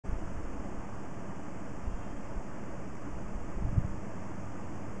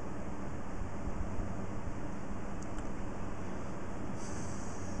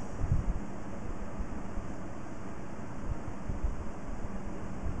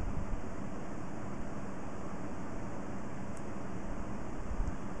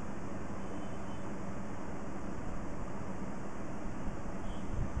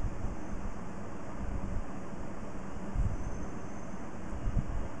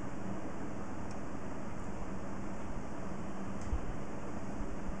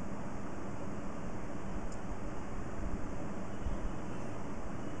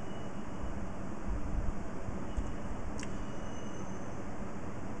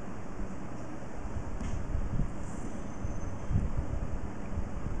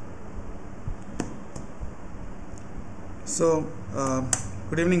So,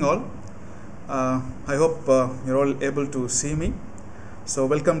 good evening all. I hope you're all able to see me. So,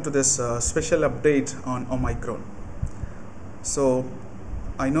 welcome to this special update on Omicron. So,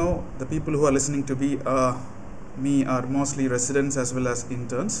 I know the people who are listening to me are mostly residents as well as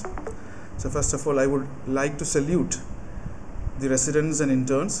interns. So, first of all, I would like to salute the residents and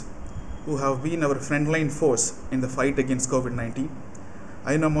interns who have been our frontline force in the fight against COVID-19.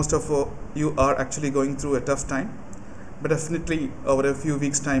 I know most of you are actually going through a tough time, but definitely over a few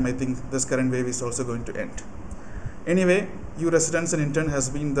weeks time I think this current wave is also going to end. Anyway, you residents and intern has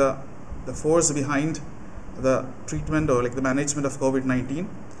been the force behind the treatment or like the management of COVID-19.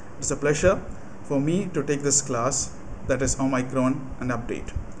 It's a pleasure for me to take this class, that is Omicron and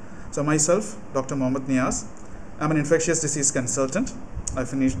update. So myself, Dr. Muhammed, I'm an infectious disease consultant. I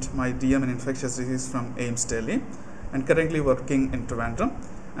finished my DM in infectious disease from AIIMS Delhi and currently working in Trivandrum,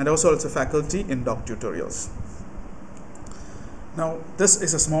 and also faculty in DocTutorials. Now, this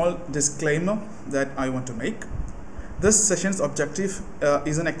is a small disclaimer that I want to make. This session's objective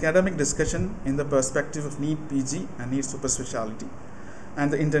is an academic discussion in the perspective of NEET-PG and NEET super specialty,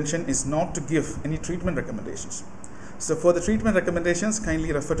 and the intention is not to give any treatment recommendations. So for the treatment recommendations,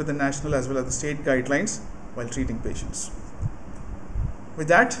 kindly refer to the national as well as the state guidelines while treating patients. With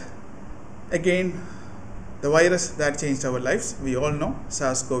that, again, the virus that changed our lives, we all know,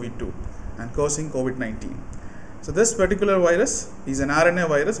 SARS-CoV-2 and causing COVID-19. So this particular virus is an RNA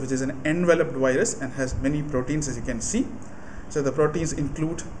virus, which is an enveloped virus and has many proteins, as you can see. So the proteins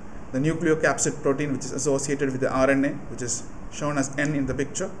include the nucleocapsid protein, which is associated with the RNA, which is shown as N in the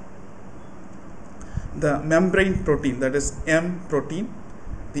picture. The membrane protein, that is M protein,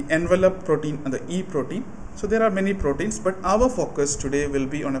 the envelope protein and the E protein. So there are many proteins, but our focus today will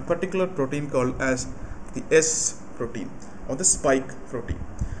be on a particular protein called as the S protein or the spike protein.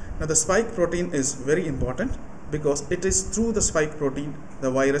 Now the spike protein is very important because it is through the spike protein the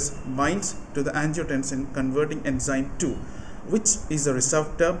virus binds to the angiotensin converting enzyme 2, which is a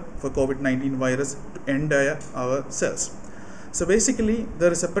receptor for COVID-19 virus to enter our cells. So basically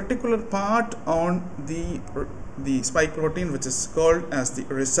there is a particular part on the spike protein which is called as the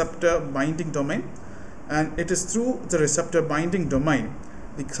receptor binding domain, and it is through the receptor binding domain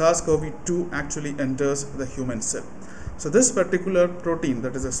the SARS-CoV-2 actually enters the human cell. So this particular protein,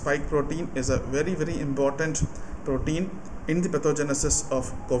 that is a spike protein, is a very, very important protein in the pathogenesis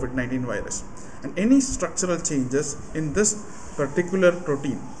of COVID-19 virus. And any structural changes in this particular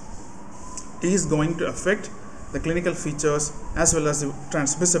protein is going to affect the clinical features as well as the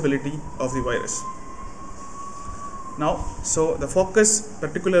transmissibility of the virus. Now, so the focus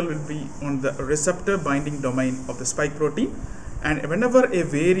particularly will be on the receptor binding domain of the spike protein, and whenever a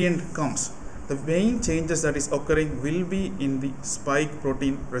variant comes, the main changes that is occurring will be in the spike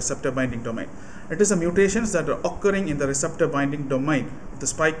protein receptor binding domain. It is the mutations that are occurring in the receptor binding domain of the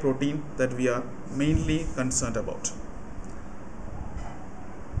spike protein that we are mainly concerned about.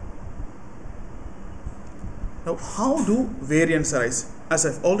 Now, how do variants arise? As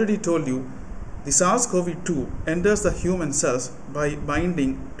I've already told you, the SARS-CoV-2 enters the human cells by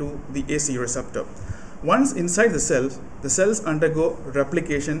binding to the AC receptor. Once inside the cells undergo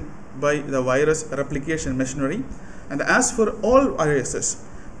replication by the virus replication machinery, and as for all viruses,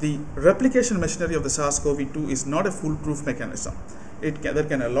 the replication machinery of the SARS-CoV-2 is not a foolproof mechanism. There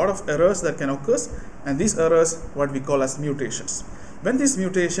can be a lot of errors that can occur, and these errors what we call as mutations. When these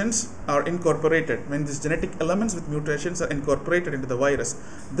mutations are incorporated, when these genetic elements with mutations are incorporated into the virus,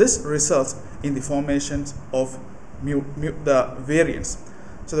 this results in the formations of the variants.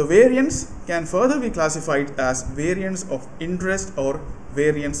 So the variants can further be classified as variants of interest or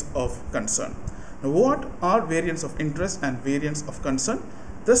variants of concern. Now, what are variants of interest and variants of concern?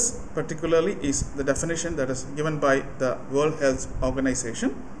 This particularly is the definition that is given by the World Health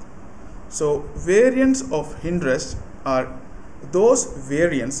Organization. So variants of interest are those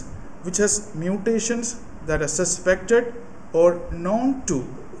variants which has mutations that are suspected or known to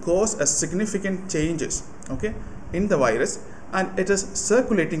cause a significant changes in the virus, and it is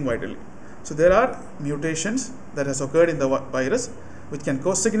circulating widely. So there are mutations that has occurred in the virus which can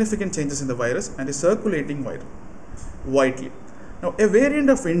cause significant changes in the virus and is circulating widely. Now a variant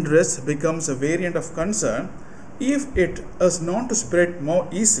of interest becomes a variant of concern if it is known to spread more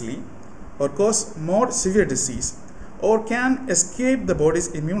easily or cause more severe disease, or can escape the body's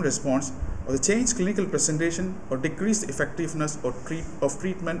immune response, or the change clinical presentation, or decrease the effectiveness of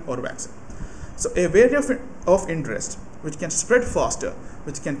treatment or vaccine. So a variant of interest which can spread faster,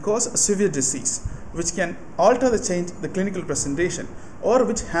 which can cause a severe disease, which can alter the clinical presentation, or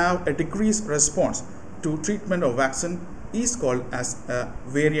which have a decreased response to treatment or vaccine is called as a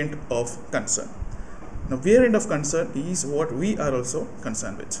variant of concern. Now, variant of concern is what we are also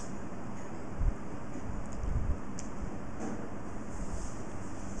concerned with.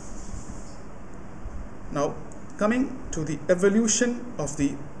 Now, coming to the evolution of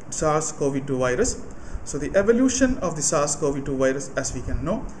the SARS-CoV-2 virus. So, the evolution of the SARS-CoV-2 virus, as we can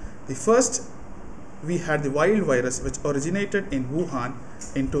know, the first we had the wild virus which originated in Wuhan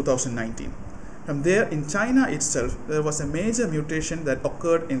in 2019. From there, in China itself, there was a major mutation that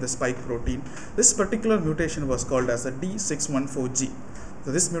occurred in the spike protein. This particular mutation was called as the D614G.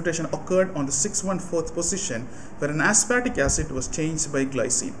 So this mutation occurred on the 614th position, where an aspartic acid was changed by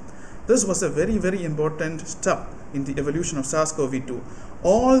glycine. This was a very important step in the evolution of SARS-CoV-2.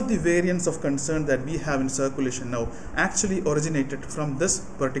 All the variants of concern that we have in circulation now actually originated from this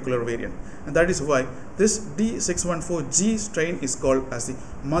particular variant, and that is why this D614G strain is called as the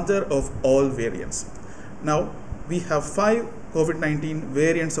mother of all variants. Now, we have 5 COVID-19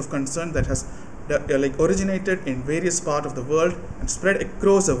 variants of concern that has originated in various parts of the world and spread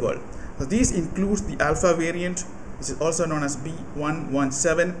across the world. So these include the alpha variant, which is also known as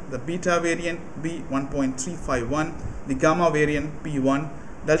B117, the beta variant B1.351, the gamma variant P1,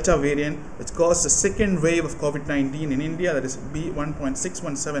 delta variant, which caused the second wave of COVID-19 in India, that is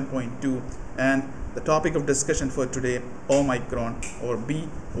B1.617.2, and the topic of discussion for today, Omicron, or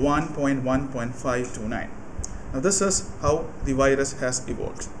B1.1.529. Now, this is how the virus has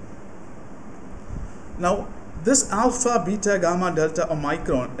evolved. Now, this alpha, beta, gamma, delta,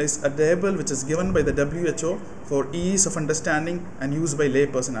 Omicron is a label which is given by the WHO for ease of understanding and used by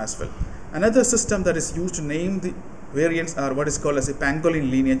layperson as well. Another system that is used to name the variants are what is called as a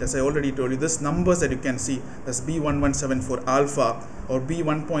pangolin lineage. As I already told you, this numbers that you can see, that's B117 for alpha, or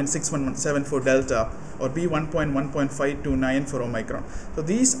B1.617 for delta, or B1.1.529 for Omicron. So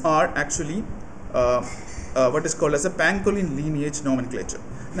these are actually what is called as a pangolin lineage nomenclature.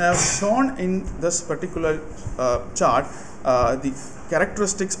 Now, shown in this particular chart the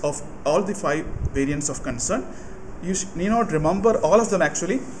characteristics of all the 5 variants of concern. You need not remember all of them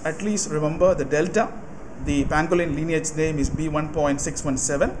actually, at least remember the delta. The pangolin lineage name is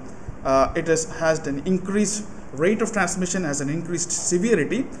B1.617. It has an increased rate of transmission, has an increased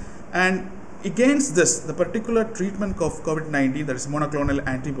severity, and against this, the particular treatment of COVID-19, that is monoclonal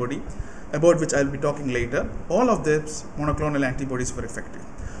antibody, about which I will be talking later, all of these monoclonal antibodies were effective.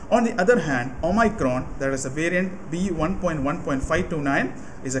 On the other hand, Omicron, that is a variant B1.1.529,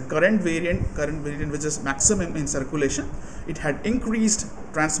 is a current variant which is maximum in circulation. It had increased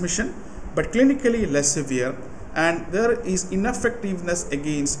transmission, but clinically less severe, and there is ineffectiveness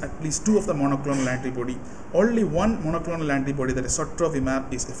against at least 2 of the monoclonal antibody. Only one monoclonal antibody, that is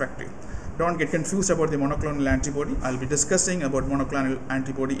sotrovimab, is effective. Don't get confused about the monoclonal antibody. I'll be discussing about monoclonal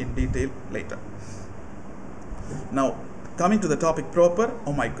antibody in detail later. Now, coming to the topic proper,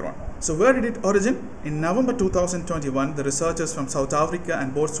 Omicron. So where did it origin? In November 2021, the researchers from South Africa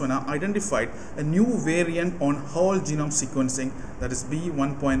and Botswana identified a new variant on whole genome sequencing, that is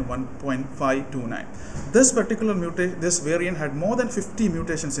B1.1.529. This particular this variant had more than 50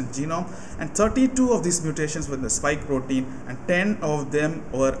 mutations in genome, and 32 of these mutations were in the spike protein, and 10 of them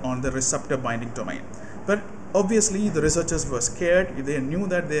were on the receptor binding domain. But obviously, the researchers were scared. They knew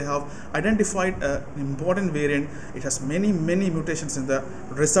that they have identified an important variant. It has many mutations in the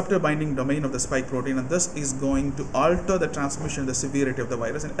receptor binding domain of the spike protein, and this is going to alter the transmission, the severity of the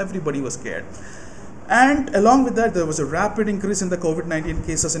virus, and everybody was scared. And along with that, there was a rapid increase in the COVID-19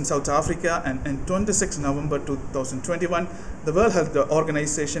 cases in South Africa, and in 26 November 2021, the World Health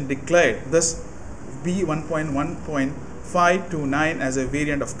Organization declared this B1.1.529 as a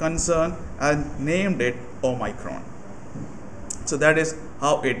variant of concern and named it Omicron. So that is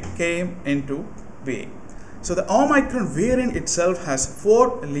how it came into being. So the Omicron variant itself has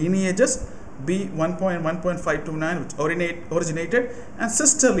 4 lineages, B1.1.529 which originated, and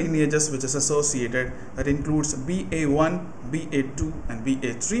sister lineages which is associated, that includes BA1, BA2 and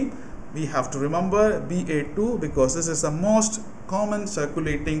BA3. We have to remember BA2 because this is the most common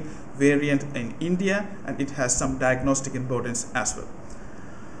circulating variant in India, and it has some diagnostic importance as well.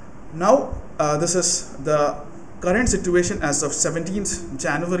 Now, this is the current situation as of 17th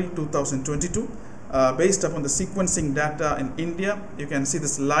January 2022. Based upon the sequencing data in India, you can see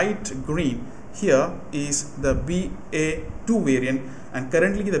this light green here is the BA2 variant, and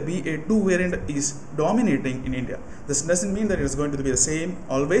currently the BA2 variant is dominating in India. This doesn't mean that it is going to be the same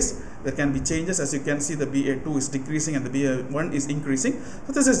always. There can be changes. As you can see, the BA2 is decreasing and the BA1 is increasing.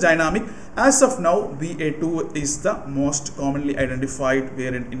 So this is dynamic. As of now, BA2 is the most commonly identified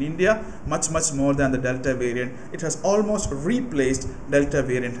variant in India, much more than the Delta variant. It has almost replaced Delta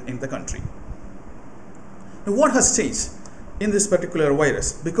variant in the country. Now, what has changed? in this particular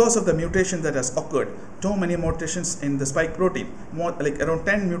virus because of the mutation that has occurred. Too many mutations in the spike protein, more like around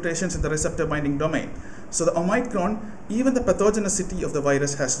 10 mutations in the receptor binding domain. So the Omicron, even the pathogenicity of the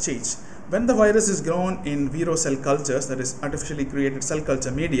virus has changed. When the virus is grown in vero cell cultures, that is artificially created cell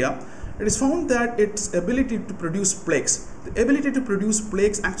culture media, it is found that its ability to produce plaques, the ability to produce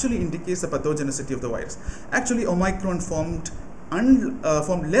plaques actually indicates the pathogenicity of the virus. Actually, Omicron formed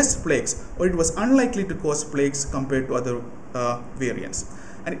less plaques, or it was unlikely to cause plaques compared to other variants.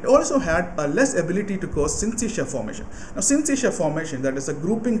 And it also had a less ability to cause syncytia formation. Now, syncytia formation, that is a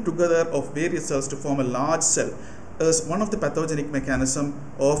grouping together of various cells to form a large cell, is one of the pathogenic mechanism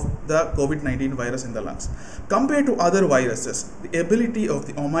of the COVID-19 virus in the lungs. Compared to other viruses, the ability of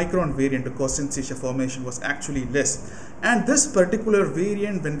the Omicron variant to cause syncytia formation was actually less. And this particular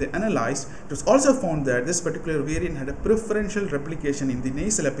variant, when they analyzed, it was also found that this particular variant had a preferential replication in the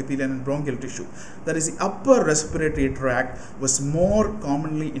nasal epithelium and bronchial tissue. That is, the upper respiratory tract was more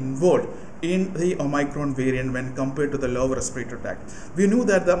commonly involved in the Omicron variant when compared to the lower respiratory tract. We knew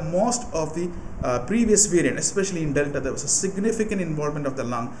that the most of the previous variant, especially in Delta, there was a significant involvement of the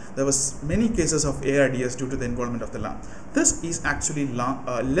lung. There was many cases of ARDS due to the involvement of the lung. This is actually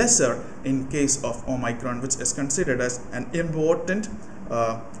lesser in case of Omicron, which is considered as an important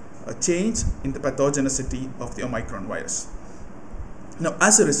change in the pathogenicity of the Omicron virus. Now,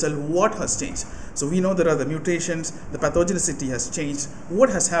 as a result, what has changed? So we know there are the mutations, the pathogenicity has changed. What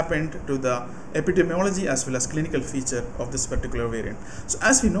has happened to the epidemiology as well as clinical feature of this particular variant? So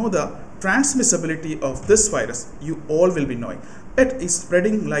as we know, the transmissibility of this virus, you all will be knowing, it is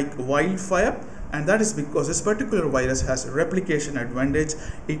spreading like wildfire, and that is because this particular virus has replication advantage.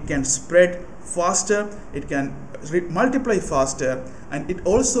 It can spread faster, it can multiply faster, and it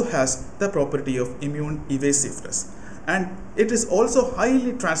also has the property of immune evasiveness. And it is also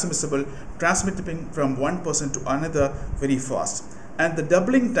highly transmissible, transmitting from one person to another very fast. And the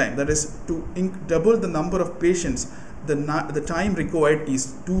doubling time, that is to double the number of patients, the time required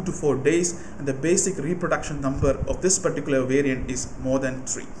is 2 to 4 days, and the basic reproduction number of this particular variant is more than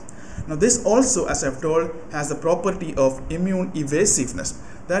 3. Now this also, as I've told, has the property of immune evasiveness.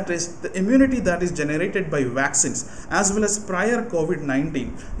 That is, the immunity that is generated by vaccines as well as prior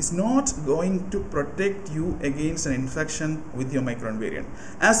COVID-19 is not going to protect you against an infection with the Omicron variant.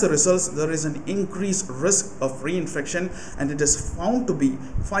 As a result, there is an increased risk of reinfection, and it is found to be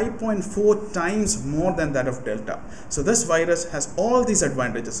 5.4 times more than that of Delta. So this virus has all these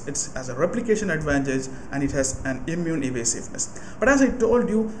advantages. It has a replication advantage and it has an immune evasiveness. But as I told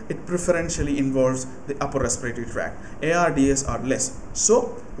you, it preferentially involves the upper respiratory tract. ARDS are less.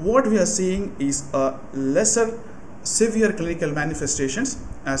 So what we are seeing is a lesser severe clinical manifestations,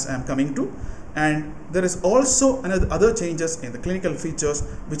 as I am coming to, and there is also other changes in the clinical features,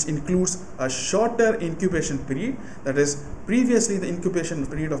 which includes a shorter incubation period. That is, previously the incubation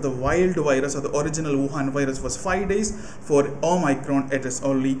period of the wild virus or the original Wuhan virus was 5 days. For Omicron, it is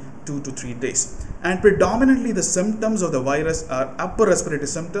only 2 to 3 days. And predominantly the symptoms of the virus are upper respiratory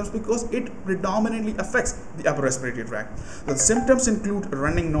symptoms because it predominantly affects the upper respiratory tract. The symptoms include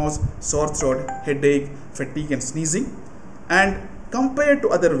running nose, sore throat, headache, fatigue, and sneezing. And compared to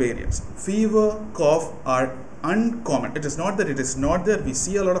other variants, fever, cough are uncommon. It is not that it is not there. We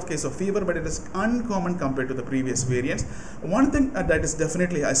see a lot of cases of fever, but it is uncommon compared to the previous variants. One thing that is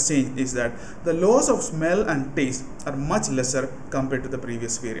definitely has changed is that the loss of smell and taste are much lesser compared to the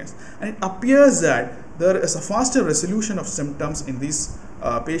previous variants. And it appears that there is a faster resolution of symptoms in these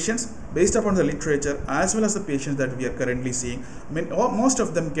patients based upon the literature as well as the patients that we are currently seeing. Most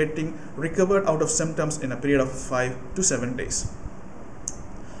of them getting recovered out of symptoms in a period of 5 to 7 days.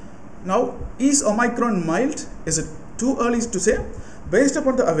 Now, is Omicron mild? Is it too early to say? Based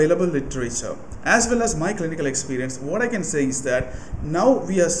upon the available literature as well as my clinical experience, what I can say is that now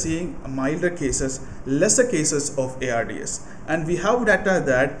we are seeing milder cases, lesser cases of ARDS, and we have data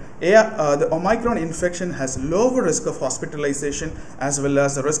that the Omicron infection has lower risk of hospitalization as well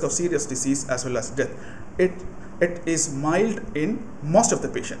as the risk of serious disease as well as death. It is mild in most of the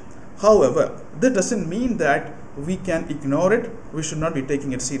patients. However, that doesn't mean that we can ignore it. We should not be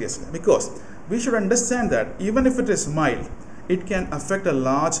taking it seriously, because we should understand that even if it is mild, it can affect a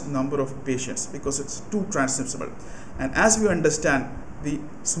large number of patients because it's too transmissible. And as we understand, the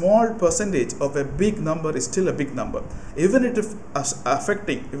small percentage of a big number is still a big number. Even if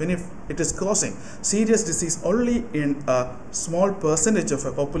it is causing serious disease only in a small percentage of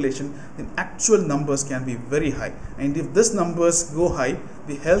a population, then actual numbers can be very high. And if these numbers go high,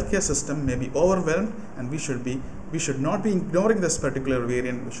 the healthcare system may be overwhelmed, and we should be we should not be ignoring this particular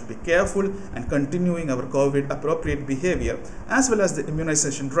variant. We should be careful and continuing our COVID appropriate behavior as well as the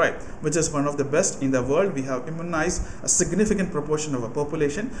immunization drive, which is one of the best in the world. We have immunized a significant proportion of our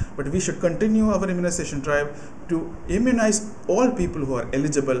population, but we should continue our immunization drive to immunize all people who are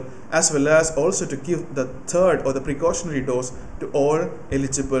eligible, as well as also to give the third or the precautionary dose to all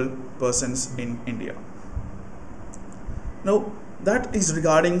eligible persons in India. Now, that is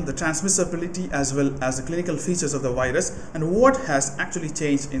regarding the transmissibility as well as the clinical features of the virus and what has actually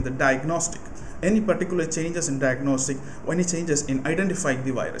changed in the diagnostic. Any particular changes in diagnostic or any changes in identifying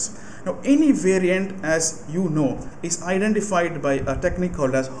the virus. Now, any variant, as you know, is identified by a technique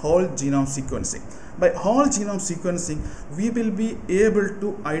called as whole genome sequencing. By whole genome sequencing, we will be able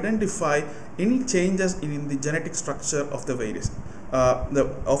to identify any changes in the genetic structure of the virus.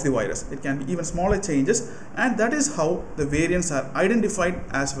 It can be even smaller changes, and that is how the variants are identified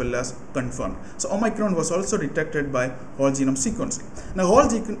as well as confirmed. So Omicron was also detected by whole genome sequencing. Now, whole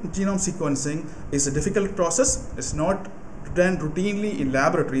genome sequencing is a difficult process. It's not done routinely in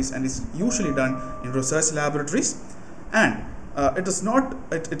laboratories and is usually done in research laboratories, and it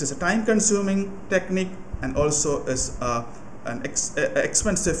is a time consuming technique and also is an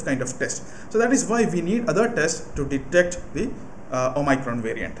expensive kind of test. So that is why we need other tests to detect the Omicron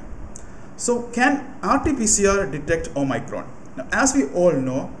variant. So can RT-PCR detect Omicron? Now, as we all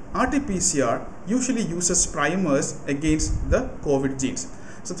know, RT-PCR usually uses primers against the COVID genes.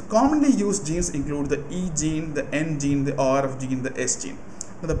 So the commonly used genes include the E gene, the N gene, the RF gene, the S gene.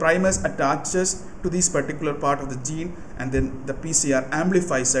 Now, the primers attaches to this particular part of the gene, and then the PCR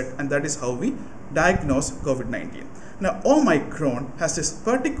amplifies it, and that is how we diagnose COVID-19. Now, Omicron has this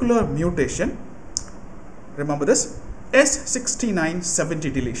particular mutation. Remember this?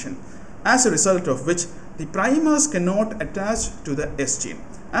 S6970 deletion, as a result of which the primers cannot attach to the S gene.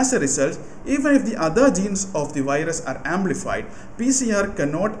 As a result, even if the other genes of the virus are amplified, PCR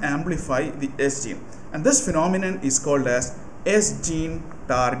cannot amplify the S gene, and this phenomenon is called as S gene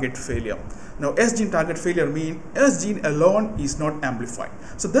target failure. Now, S gene target failure means S gene alone is not amplified.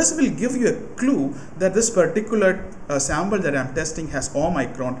 So this will give you a clue that this particular sample that I am testing has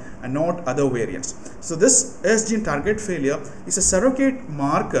Omicron and not other variants. So this S gene target failure is a surrogate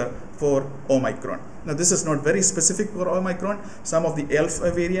marker for Omicron. Now, this is not very specific for Omicron. Some of the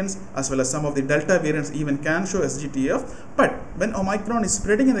Alpha variants as well as some of the Delta variants even can show SGTF. But when Omicron is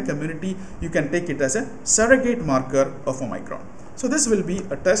spreading in the community, you can take it as a surrogate marker of Omicron. So this will be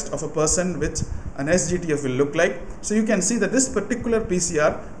a test of a person which an SGTF will look like. So you can see that this particular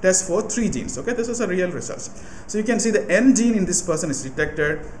PCR tests for 3 genes. Okay, this is a real result. So you can see the N gene in this person is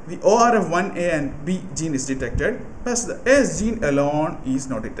detected, the ORF1A and B gene is detected, but the S gene alone is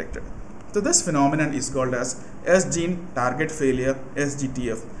not detected. So this phenomenon is called as S gene target failure,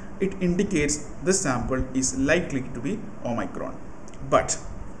 SGTF. It indicates this sample is likely to be Omicron. But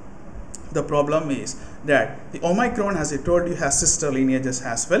the problem is that the Omicron, as I told you, has sister lineages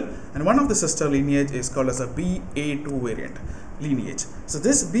as well, and one of the sister lineage is called as a BA2 variant lineage. So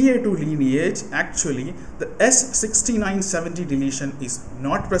this BA2 lineage, actually the S6970 deletion is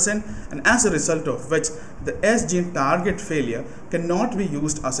not present, and as a result of which the S gene target failure cannot be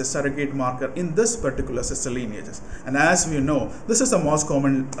used as a surrogate marker in this particular sister lineages. And as we know, this is the most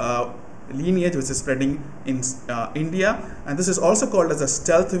common lineage which is spreading in India, and this is also called as a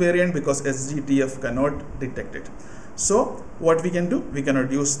stealth variant because SGTF cannot detect it. So what we can do? We can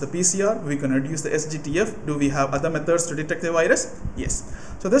reduce the PCR, we can reduce the SGTF. Do we have other methods to detect the virus? Yes.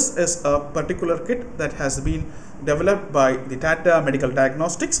 So this is a particular kit that has been developed by the Tata Medical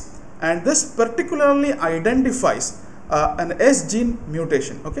Diagnostics, and this particularly identifies an S gene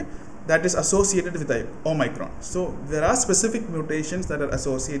mutation, okay, that is associated with the Omicron. So there are specific mutations that are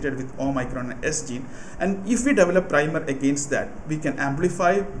associated with Omicron and S gene, and if we develop primer against that, we can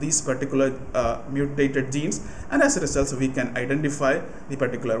amplify these particular mutated genes, and as a result we can identify the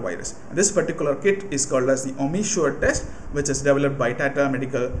particular virus. And this particular kit is called as the Omicron test, which is developed by Tata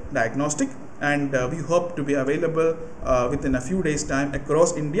Medical Diagnostic, and we hope to be available within a few days time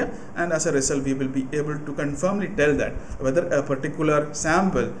across India, and as a result we will be able to confirmly tell that whether a particular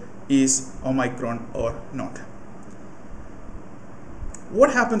sample is Omicron or not.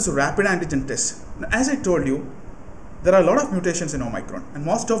 What happens to rapid antigen tests? Now, as I told you, there are a lot of mutations in Omicron, and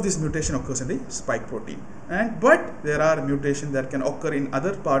most of these mutation occurs in the spike protein, but there are mutations that can occur in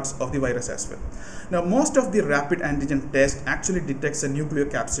other parts of the virus as well. Now, most of the rapid antigen test actually detects a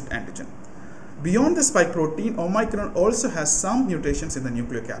nucleocapsid antigen. Beyond the spike protein, Omicron also has some mutations in the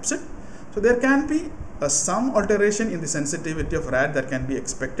nucleocapsid. So there can be some alteration in the sensitivity of RAT that can be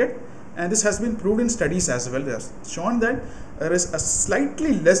expected. and this has been proved in studies as well. They have shown that there is a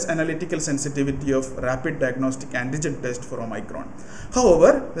slightly less analytical sensitivity of rapid diagnostic antigen test for Omicron.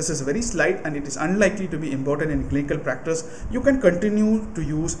 However, this is very slight and it is unlikely to be important in clinical practice. You can continue to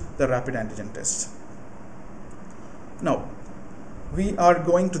use the rapid antigen test. Now, we are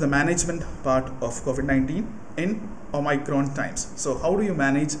going to the management part of COVID-19 in Omicron times. So how do you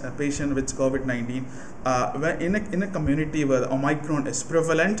manage a patient with COVID-19 in a community where the Omicron is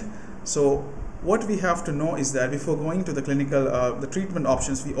prevalent? So what we have to know is that before going to the clinical, the treatment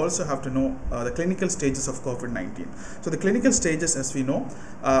options, we also have to know the clinical stages of COVID-19. So the clinical stages, as we know,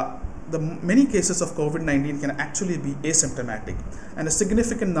 the many cases of COVID-19 can actually be asymptomatic, and a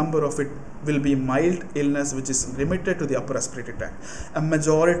significant number of it will be mild illness which is limited to the upper respiratory tract. A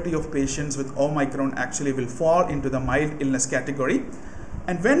majority of patients with Omicron actually will fall into the mild illness category,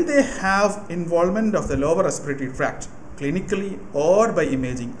 and when they have involvement of the lower respiratory tract clinically or by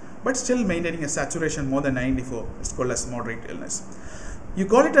imaging, but still maintaining a saturation more than 94, it's called as moderate illness. You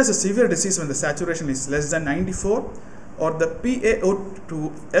call it as a severe disease when the saturation is less than 94, or the PaO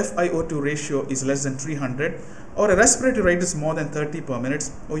to FiO2 ratio is less than 300, or a respiratory rate is more than 30 per minute,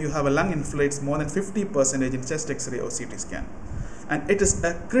 or you have a lung inflates more than 50% in chest X-ray or CT scan. And it is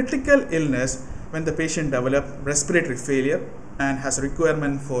a critical illness when the patient develops respiratory failure and has a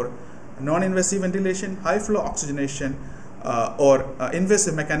requirement for non-invasive ventilation, high flow oxygenation, or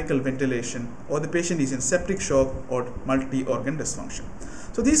invasive mechanical ventilation, or the patient is in septic shock or multi-organ dysfunction.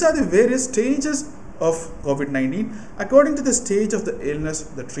 So these are the various stages of COVID-19. According to the stage of the illness,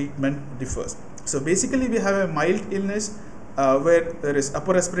 the treatment differs. So basically we have a mild illness where there is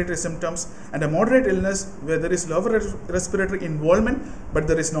upper respiratory symptoms, and a moderate illness where there is lower respiratory involvement but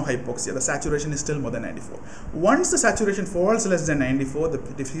there is no hypoxia. The saturation is still more than 94. Once the saturation falls less than 94, the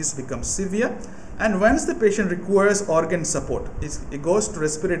disease becomes severe, and once the patient requires organ support, it goes to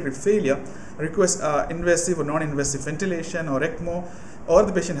respiratory failure, requires invasive or non-invasive ventilation or ECMO, or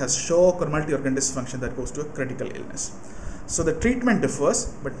the patient has shock or multi-organ dysfunction, that goes to a critical illness. So the treatment differs,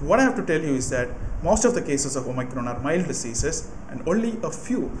 but what I have to tell you is that most of the cases of Omicron are mild diseases, and only a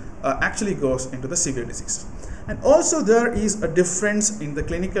few actually goes into the severe disease. And also there is a difference in the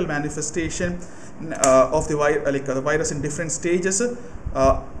clinical manifestation of the virus in different stages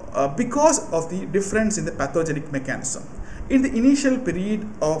because of the difference in the pathogenic mechanism. In the initial period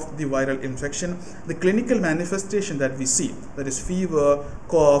of the viral infection, the clinical manifestation that we see, that is fever,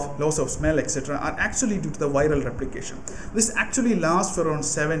 cough, loss of smell, etc., are actually due to the viral replication. This actually lasts for around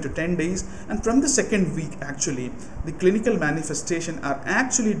 7 to 10 days, and from the second week actually, the clinical manifestation are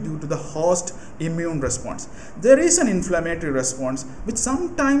actually due to the host immune response. There is an inflammatory response which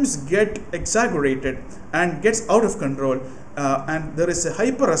sometimes gets exaggerated and gets out of control, and there is a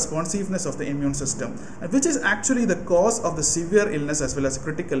hyper responsiveness of the immune system, which is actually the cause of the severe illness as well as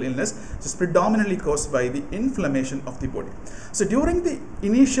critical illness, which is predominantly caused by the inflammation of the body. So during the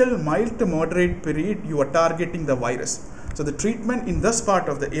initial mild to moderate period, you are targeting the virus. So the treatment in this part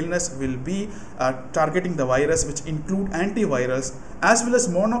of the illness will be targeting the virus, which include antivirals as well as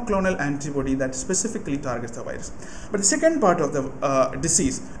monoclonal antibody that specifically targets the virus. But the second part of the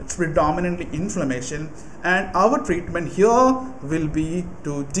disease, it's predominantly inflammation, and our treatment here will be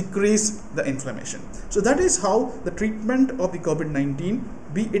to decrease the inflammation. So that is how the treatment of the COVID-19,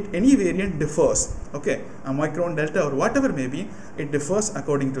 be it any variant, differs. Okay, Omicron, Delta, or whatever may be, it differs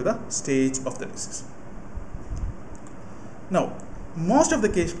according to the stage of the disease. Now, most of the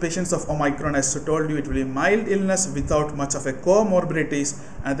patients of Omicron, as I told you, it will be mild illness without much of a comorbidities,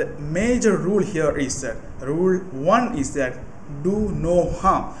 and the major rule here is that, rule 1 is that do no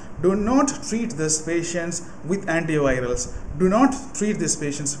harm. Do not treat these patients with antivirals. Do not treat these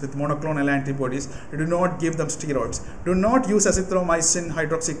patients with monoclonal antibodies. Do not give them steroids. Do not use azithromycin,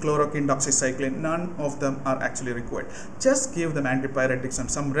 hydroxychloroquine, doxycycline. None of them are actually required. Just give them antipyretics and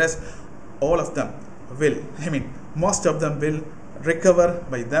some rest. All of them will, most of them will recover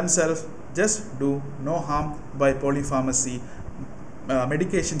by themselves. Just do no harm by polypharmacy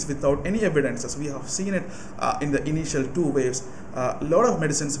medications without any evidences. We have seen it in the initial 2 waves. A lot of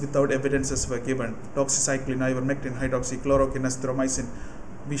medicines without evidences were given. Doxycycline, ivermectin, hydroxychloroquine, azithromycin.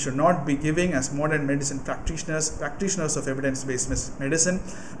 We should not be giving, as modern medicine practitioners of evidence-based medicine,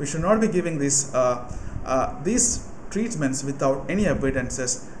 we should not be giving these treatments without any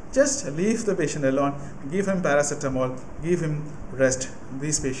evidences. Just leave the patient alone, give him paracetamol, give him rest.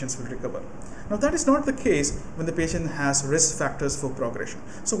 These patients will recover. Now that is not the case when the patient has risk factors for progression.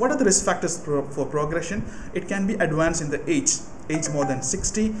 So what are the risk factors for progression? It can be advanced in the age more than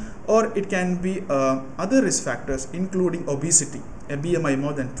 60, or it can be other risk factors including obesity, a BMI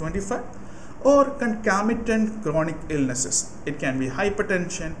more than 25, or concomitant chronic illnesses. It can be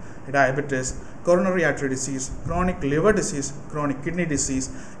hypertension, diabetes, coronary artery disease, chronic liver disease, chronic kidney disease,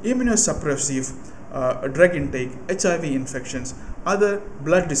 immunosuppressive drug intake, HIV infections, other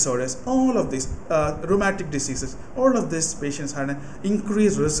blood disorders, all of these rheumatic diseases, all of these patients had an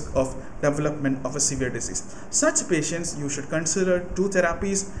increased risk of development of a severe disease. Such patients you should consider two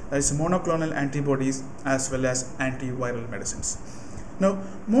therapies, that is monoclonal antibodies as well as antiviral medicines. Now,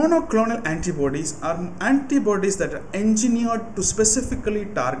 monoclonal antibodies are antibodies that are engineered to specifically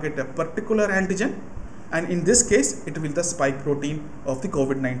target a particular antigen, and in this case it will be the spike protein of the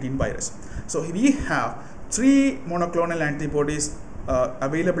COVID-19 virus. So we have three monoclonal antibodies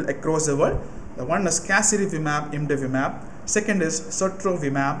available across the world. The one is casirivimab, imdevimab, second is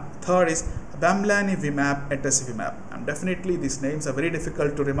sotrovimab, third is bamlanivimab, etesivimab. And definitely these names are very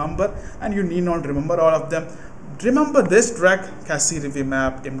difficult to remember, and you need not remember all of them. Remember this drug,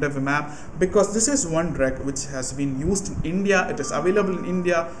 casirivimab, imdevimab, because this is one drug which has been used in India. It is available in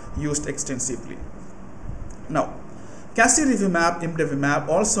India, used extensively. Now, casirivimab, imdevimab,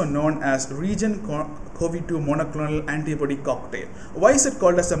 also known as Regencov-2 monoclonal antibody cocktail. Why is it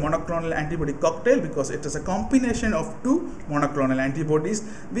called as a monoclonal antibody cocktail? Because it is a combination of two monoclonal antibodies.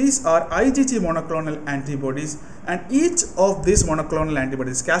 These are IgG monoclonal antibodies, and each of these monoclonal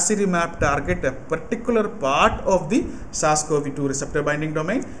antibodies, casirivimab, target a particular part of the SARS-CoV-2 receptor binding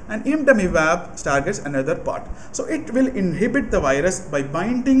domain, and imdevimab targets another part. So it will inhibit the virus by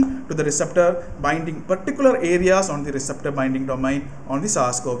binding to the receptor, binding particular areas on the receptor binding domain on the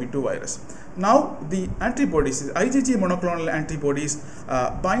SARS-CoV-2 virus. Now the antibodies, IgG monoclonal antibodies,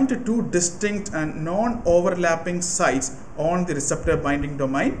 bind to two distinct and non-overlapping sites on the receptor binding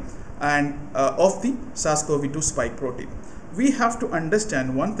domain and of the SARS-CoV-2 spike protein. We have to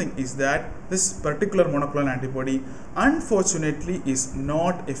understand one thing is that this particular monoclonal antibody unfortunately is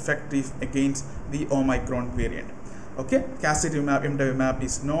not effective against the Omicron variant. Okay, casirivimab, imdevimab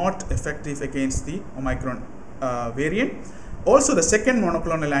is not effective against the Omicron variant. Also, the second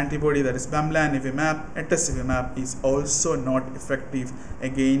monoclonal antibody, that is bamlanivimab, etesivimab, is also not effective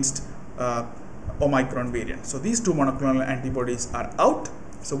against Omicron variant. So these two monoclonal antibodies are out.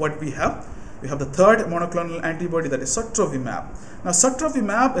 So what we have? We have the third monoclonal antibody, that is sotrovimab. Now,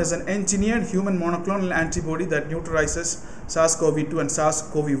 sotrovimab is an engineered human monoclonal antibody that neutralizes SARS-CoV-2 and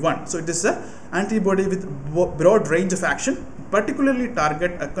SARS-CoV-1. So it is an antibody with broad range of action, particularly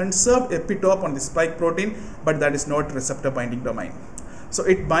target a conserved epitope on the spike protein, but that is not receptor binding domain. So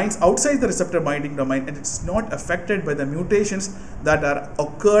it binds outside the receptor binding domain, and it's not affected by the mutations that are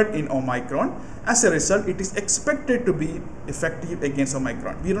occurred in Omicron. As a result, it is expected to be effective against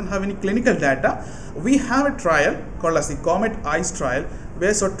Omicron. We don't have any clinical data. We have a trial called as the COMET-ICE trial,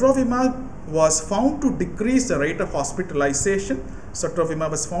 where sotrovimab was found to decrease the rate of hospitalization.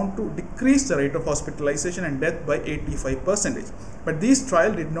 Sotrovimab was found to decrease the rate of hospitalization and death by 85%. But this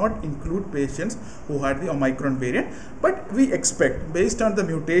trial did not include patients who had the Omicron variant. But we expect, based on the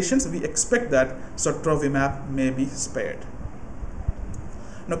mutations, we expect that sotrovimab may be spared.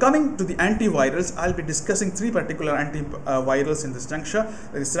 Now, coming to the antivirals, I'll be discussing three particular antivirals in this juncture.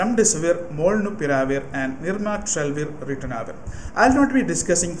 That is remdesivir, molnupiravir, and nirmatrelvir ritonavir. I'll not be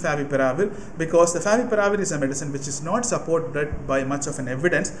discussing favipiravir because the favipiravir is a medicine which is not supported by much of an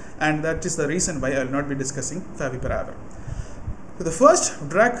evidence, and that is the reason why I will not be discussing favipiravir. So the first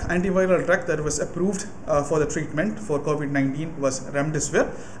drug, antiviral drug that was approved for the treatment for COVID-19 was remdesivir.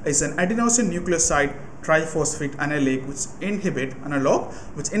 It's an adenosine nucleoside triphosphate analog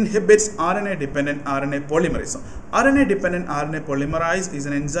which inhibits RNA-dependent RNA polymerase. So, RNA-dependent RNA polymerase is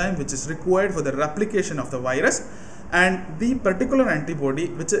an enzyme which is required for the replication of the virus, and the particular antibody,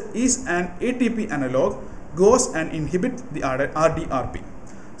 which is an ATP analog, goes and inhibits the RDRP.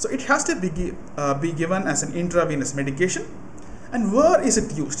 So it has to be given as an intravenous medication. And where is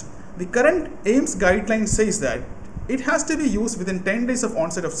it used? The current AIIMS guideline says that it has to be used within 10 days of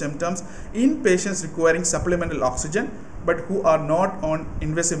onset of symptoms in patients requiring supplemental oxygen but who are not on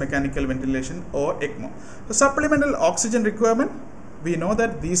invasive mechanical ventilation or ECMO. So supplemental oxygen requirement, we know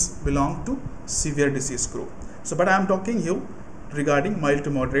that these belong to severe disease group. So but I am talking here regarding mild to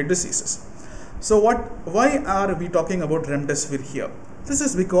moderate diseases. So why are we talking about remdesivir here? This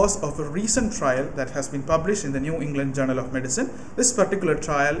is because of a recent trial that has been published in the New England Journal of Medicine. This particular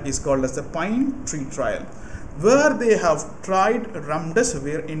trial is called as the Pine Tree trial, where they have tried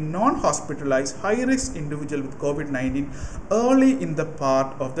remdesivir in non-hospitalized high-risk individual with COVID-19 early in the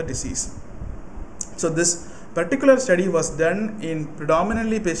part of the disease. So this particular study was done in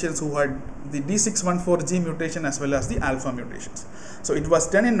predominantly patients who had the D614G mutation as well as the alpha mutations. So it was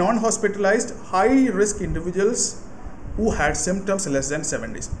done in non-hospitalized high-risk individuals who had symptoms less than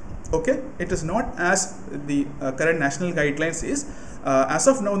 7 days. Okay, it is not as the current national guidelines is. As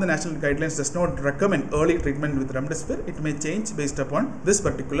of now, the national guidelines does not recommend early treatment with remdesivir. It may change based upon this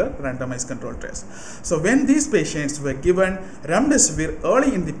particular randomized control trials. So when these patients were given remdesivir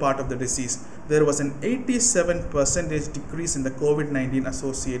early in the part of the disease, there was an 87% decrease in the COVID-19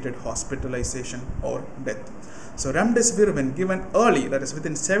 associated hospitalization or death. So remdesivir when given early, that is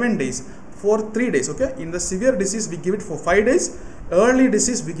within 7 days, for 3 days, okay, in the severe disease we give it for 5 days, early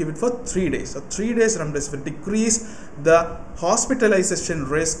disease we give it for 3 days. So 3 days remdesivir decrease the hospitalization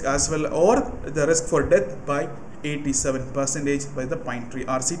risk as well, or the risk for death, by 87% by the pine tree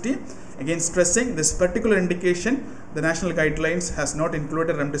RCT. Again stressing, this particular indication, the national guidelines has not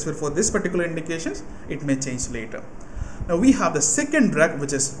included remdesivir for this particular indications. It may change later. Now we have the second drug,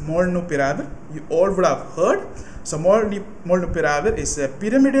 which is molnupiravir. You all would have heard. So molnupiravir is a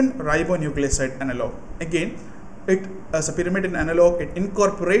pyrimidine ribonucleoside analog. Again, it as a pyrimidine analog, it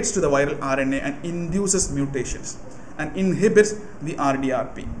incorporates to the viral RNA and induces mutations and inhibits the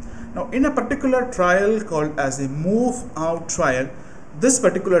RDRP. Now in a particular trial called as the MOVE OUT trial, this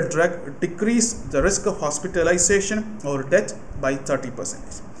particular drug decreased the risk of hospitalization or death by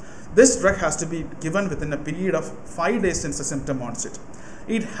 30%. This drug has to be given within a period of 5 days since the symptom onset.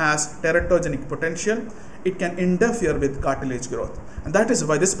 It has teratogenic potential. It can interfere with cartilage growth, and that is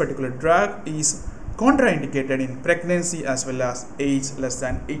why this particular drug is contraindicated in pregnancy as well as age less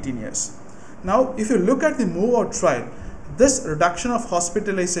than 18 years. Now, if you look at the MOVE OUT trial, this reduction of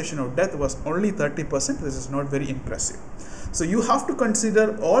hospitalization or death was only 30%. This is not very impressive. So you have to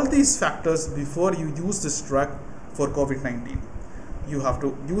consider all these factors before you use this drug for COVID-19. You have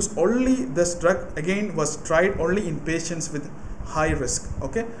to use only this drug. Again, was tried only in patients with high risk,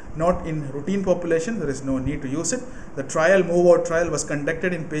 okay, not in routine population. There is no need to use it. The trial, MOVE OUT trial, was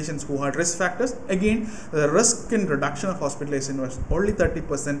conducted in patients who had risk factors. Again, the risk in reduction of hospitalization was only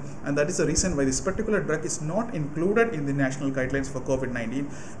 30%, and that is the reason why this particular drug is not included in the national guidelines for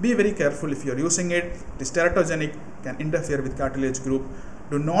COVID-19. Be very careful if you are using it. It is teratogenic, can interfere with cartilage group.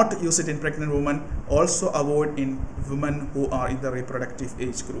 Do not use it in pregnant women. Also avoid in women who are in the reproductive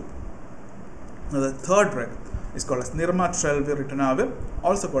age group. Now the third drug is called as nirmatrelvir ritonavir,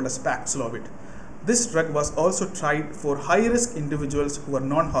 also called as Paxlovid. This drug was also tried for high-risk individuals who are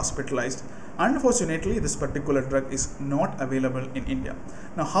non-hospitalized. Unfortunately, this particular drug is not available in India.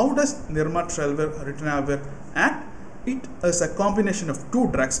 Now, how does nirmatrelvir ritonavir act? It is a combination of two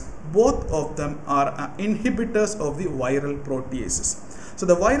drugs. Both of them are inhibitors of the viral proteases. So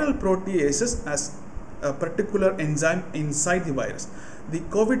the viral proteases has a particular enzyme inside the virus. The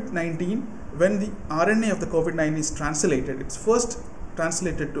COVID-19, when the RNA of the COVID-19 is translated, it's first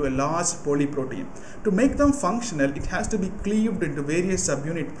translated to a large polyprotein. To make them functional, it has to be cleaved into various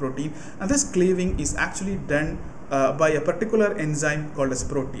subunit protein, and this cleaving is actually done by a particular enzyme called as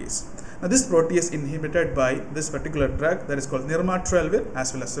protease. Now this protease inhibited by this particular drug, that is called nirmatrelvir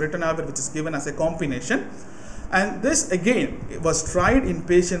as well as ritonavir, which is given as a combination. And this again was tried in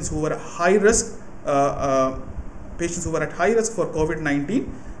patients who were high risk, patients who were at high risk for COVID-19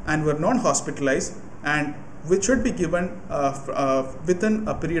 and were non-hospitalized, and which should be given within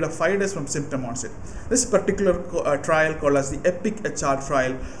a period of 5 days from symptom onset. This particular trial, called as the EPIC-HR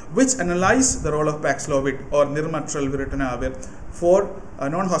trial, which analyzed the role of Paxlovid or nirmatrelvir ritonavir for a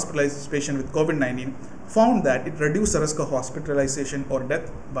non-hospitalized patient with COVID-19, found that it reduced the risk of hospitalization or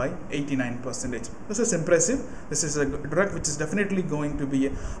death by 89%. This is impressive. This is a drug which is definitely going to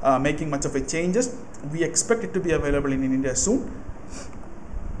be making much of a changes. We expect it to be available in India soon.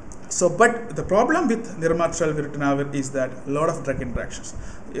 So, but the problem with nirmatrelvir ritonavir is that a lot of drug interactions.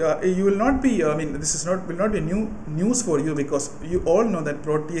 You will not be, this will not be new news for you, because you all know that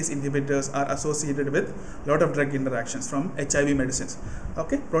protease inhibitors are associated with a lot of drug interactions from HIV medicines.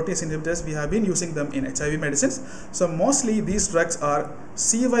 Okay, protease inhibitors, we have been using them in HIV medicines. So mostly these drugs are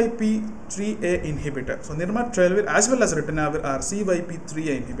CYP3A inhibitor. So nirmatrelvir as well as ritonavir are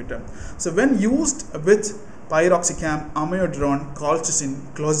CYP3A inhibitor. So when used with piroxicam, amiodarone, colchicine,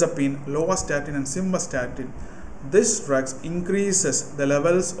 clozapine, lovastatin and simvastatin, this drugs increases the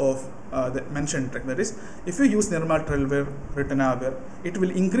levels of the mentioned drug. That is, if you use nirmatrelvir ritonavir, it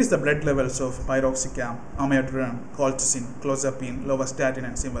will increase the blood levels of piroxicam, amiodarone, colchicine, clozapine, lovastatin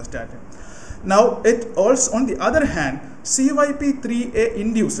and simvastatin. Now, it also, on the other hand, CYP3A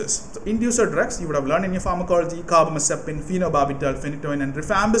induces. So, inducer drugs, you would have learned in your pharmacology, carbamazepine, phenobarbital, phenytoin and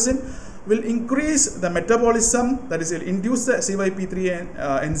rifampicin. will increase the metabolism, that is, it will induce the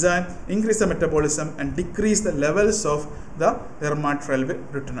CYP3 enzyme, increase the metabolism, and decrease the levels of the nirmatrelvir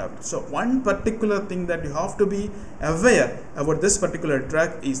ritonavir. So one particular thing that you have to be aware about this particular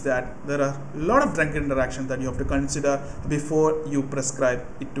drug is that there are a lot of drug interactions that you have to consider before you prescribe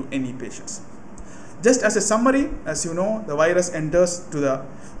it to any patients. Just as a summary, as you know, the virus enters to the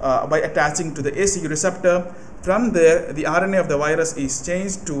by attaching to the ACE receptor. From there, the RNA of the virus is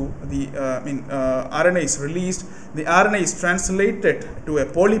changed to the RNA is released. The RNA is translated to a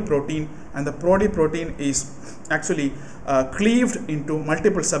polyprotein, and the polyprotein is actually cleaved into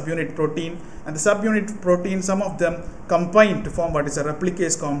multiple subunit protein, and the subunit protein, some of them combine to form what is a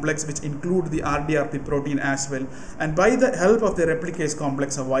replicase complex, which include the RDRP protein as well. And by the help of the replicase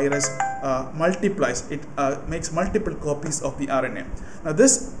complex, a virus multiplies. It makes multiple copies of the RNA. Now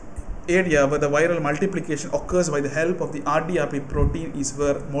this area where the viral multiplication occurs by the help of the RDRP protein is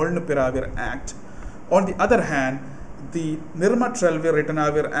where molnupiravir act. On the other hand, the nirmatrelvir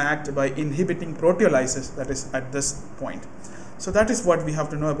ritonavir act by inhibiting proteolysis, that is at this point. So that is what we have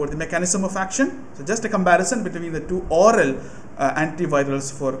to know about the mechanism of action. So just a comparison between the two oral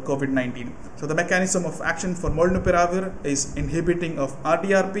antivirals for COVID-19. So the mechanism of action for molnupiravir is inhibiting of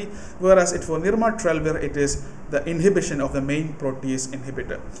RDRP, whereas for nirmatrelvir it is the inhibition of the main protease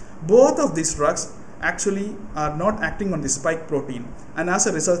inhibitor. Both of these drugs actually are not acting on the spike protein, and as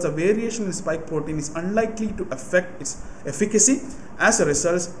a result, the variation in spike protein is unlikely to affect its efficacy. As a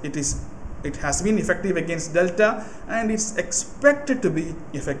result, it has been effective against Delta, and it's expected to be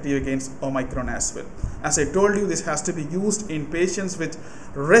effective against Omicron as well. As I told you, this has to be used in patients with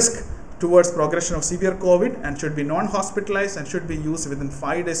risk towards progression of severe COVID and should be non-hospitalized and should be used within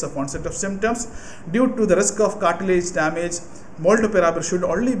 5 days of onset of symptoms. Due to the risk of cartilage damage, molnupiravir should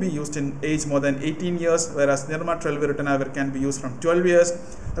only be used in age more than 18 years, whereas nirmatrelvir ritonavir can be used from 12 years.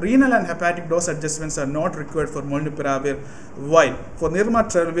 Renal and hepatic dose adjustments are not required for molnupiravir, while for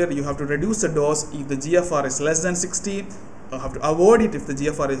nirmatrelvir you have to reduce the dose if the GFR is less than 60, you have to avoid it if the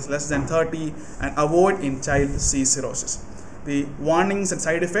GFR is less than 30, and avoid in child C cirrhosis. The warnings and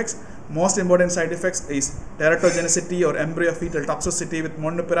side effects: most important side effects is teratogenicity or embryo fetal toxicity with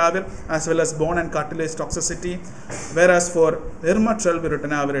molnupiravir, as well as bone and cartilage toxicity, whereas for nirmatrelvir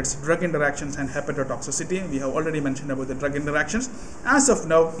ritonavir it's drug interactions and hepatotoxicity. We have already mentioned about the drug interactions. As of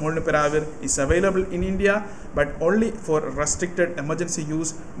now, molnupiravir is available in India, but only for restricted emergency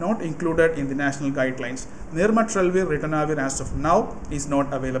use, not included in the national guidelines. Nirmatrelvir ritonavir as of now is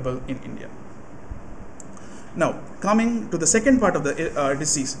not available in India. Now, coming to the second part of the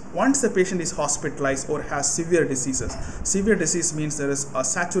disease, once the patient is hospitalized or has severe diseases, severe disease means there is a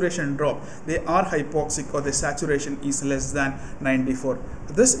saturation drop, they are hypoxic or the saturation is less than 94.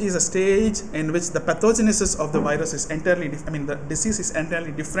 This is a stage in which the pathogenesis of the virus is entirely the disease is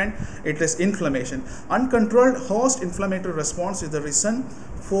entirely different. It is inflammation. Uncontrolled host inflammatory response is the reason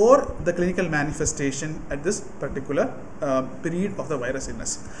for the clinical manifestation at this particular period of the virus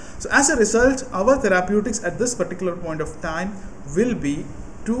illness. So as a result, our therapeutics at this particular point of time will be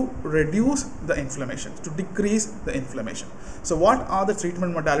to reduce the inflammation, to decrease the inflammation. So what are the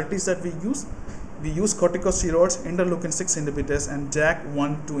treatment modalities that we use? We use corticosteroids, interleukin-6 inhibitors, and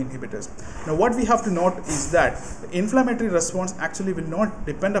JAK1/2 inhibitors. Now what we have to note is that the inflammatory response actually will not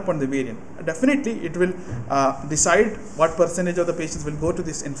depend upon the variant. Definitely it will decide what percentage of the patients will go to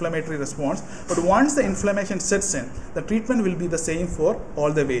this inflammatory response, but once the inflammation sets in, the treatment will be the same for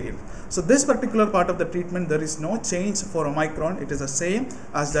all the variants. So this particular part of the treatment, there is no change for Omicron. It is the same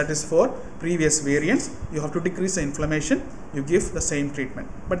as that is for previous variants. You have to decrease the inflammation, you give the same treatment.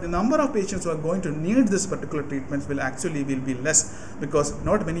 But the number of patients who are going to need this particular treatment will be less, because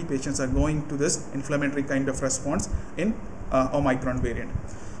not many patients are going to this inflammatory kind of response in Omicron variant.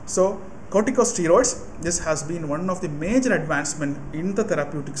 So corticosteroids, this has been one of the major advancement in the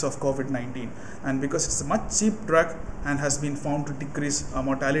therapeutics of COVID-19, and because it's a much cheap drug and has been found to decrease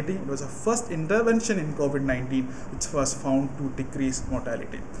mortality. It was a first intervention in COVID-19 which was found to decrease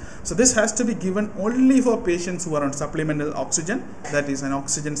mortality. So this has to be given only for patients who are on supplemental oxygen, that is an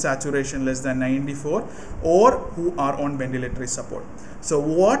oxygen saturation less than 94, or who are on ventilatory support. So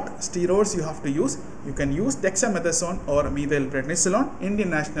what steroids you have to use? You can use dexamethasone or methylprednisolone. Indian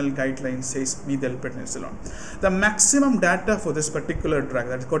national guidelines says methylprednisolone. The maximum data for this particular drug,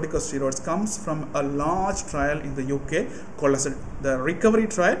 that is corticosteroids, comes from a large trial in the UK called as the recovery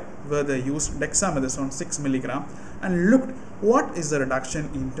trial, where they used dexamethasone 6 mg and looked what is the reduction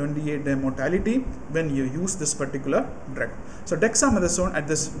in 28-day mortality when you use this particular drug. So dexamethasone at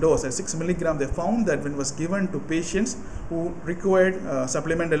this dose at 6 mg, they found that when it was given to patients who required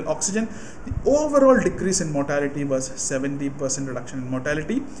supplemental oxygen, the overall decrease in mortality was 70% reduction in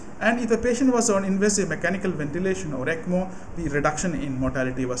mortality, and if the patient was on invasive mechanical ventilation or ECMO, the reduction in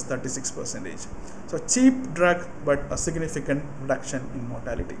mortality was 36%. So cheap drug but a significant reduction in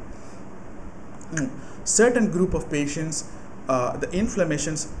mortality. Certain group of patients, the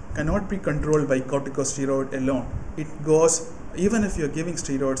inflammations cannot be controlled by corticosteroid alone. It goes, even if you're giving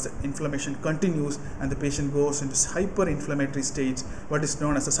steroids, the inflammation continues and the patient goes into hyperinflammatory stage, what is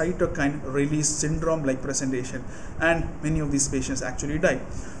known as a cytokine release syndrome like presentation, and many of these patients actually die.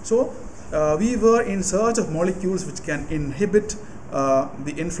 So we were in search of molecules which can inhibit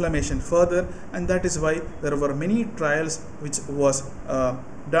the inflammation further, and that is why there were many trials which was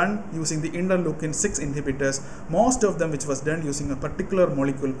done using the interleukin 6 inhibitors, most of them which was done using a particular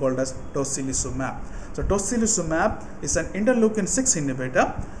molecule called as tocilizumab. So tocilizumab is an interleukin 6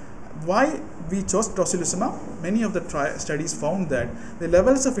 inhibitor. Why we chose tocilizumab? Many of the studies found that the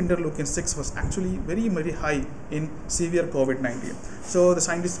levels of interleukin 6 was actually very, very high in severe COVID-19. So the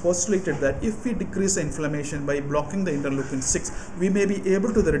scientists postulated that if we decrease the inflammation by blocking the interleukin 6, we may be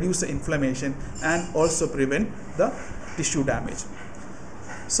able to reduce the inflammation and also prevent the tissue damage.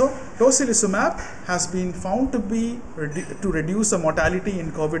 So tocilizumab has been found to be to reduce the mortality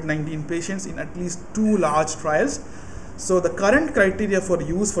in COVID-19 patients in at least 2 large trials. So the current criteria for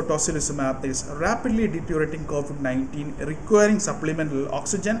use for tocilizumab is rapidly deteriorating COVID-19 requiring supplemental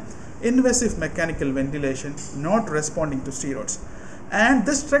oxygen, invasive mechanical ventilation, not responding to steroids. And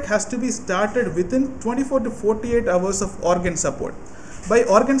this drug has to be started within 24 to 48 hours of organ support. By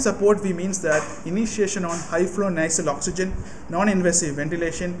organ support, we means that initiation on high flow nasal oxygen, non-invasive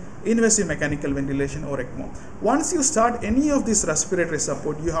ventilation, invasive mechanical ventilation or ECMO. Once you start any of this respiratory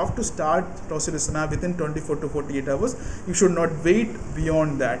support, you have to start tocilizumab within 24 to 48 hours. You should not wait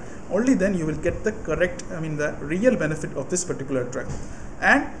beyond that. Only then you will get the correct, the real benefit of this particular drug.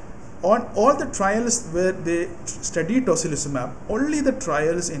 And on all the trials where they studied tocilizumab, only the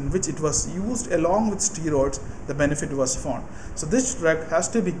trials in which it was used along with steroids, the benefit was found. So this drug has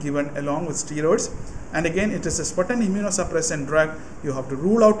to be given along with steroids, and again it is a potent immunosuppressant drug. You have to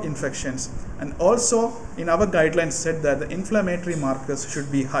rule out infections, and also in our guidelines said that the inflammatory markers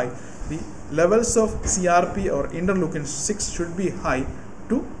should be high. The levels of CRP or interleukin 6 should be high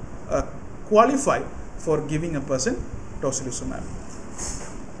to qualify for giving a person tocilizumab.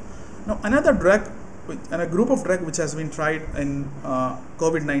 Now another drug and a group of drug which has been tried in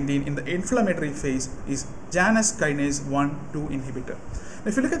COVID-19 in the inflammatory phase is Janus kinase 1-2 inhibitor. Now,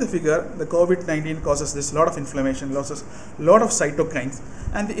 if you look at the figure, the COVID-19 causes this lot of inflammation, losses lot of cytokines,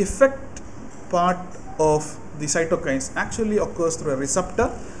 and the effect part of the cytokines actually occurs through a receptor,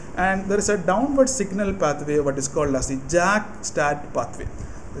 and there is a downward signal pathway what is called as the JAK-STAT pathway.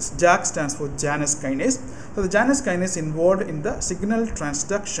 This JAK stands for Janus kinase. So the Janus kinase involved in the signal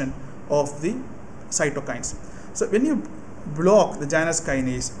transduction of the cytokines. So when you block the Janus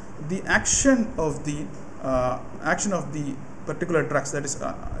kinase, the action of the particular drugs, that is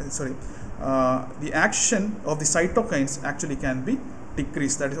the action of the cytokines actually can be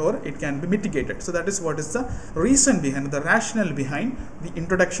decreased, that is, or it can be mitigated. So that is what is the reason behind, the rationale behind the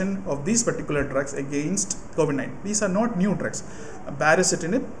introduction of these particular drugs against COVID-19. These are not new drugs.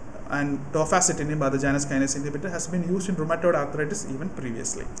 Baricitinib and tofacitinib, the Janus kinase inhibitor, has been used in rheumatoid arthritis even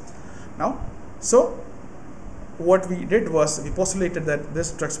previously. Now, so what we did was we postulated that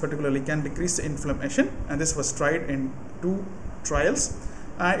this drugs particularly can decrease the inflammation, and this was tried in 2 trials.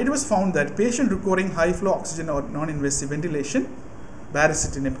 It was found that patient requiring high flow oxygen or non-invasive ventilation,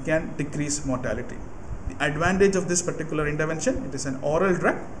 baricitinib can decrease mortality. The advantage of this particular intervention, it is an oral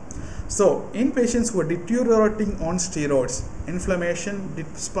drug. So in patients who are deteriorating on steroids, inflammation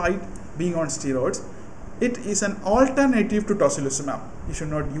despite being on steroids, it is an alternative to tocilizumab. You should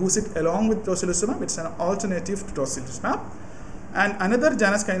not use it along with tocilizumab. It's an alternative to tocilizumab. And another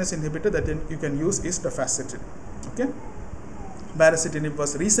Janus kinase inhibitor that you can use is tofacitinib. Okay, baricitinib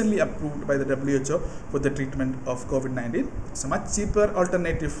was recently approved by the WHO for the treatment of COVID-19. It's a much cheaper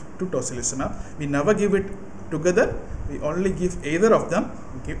alternative to tocilizumab. We never give it together. We only give either of them.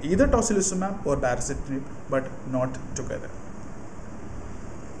 We give either tocilizumab or baricitinib, but not together.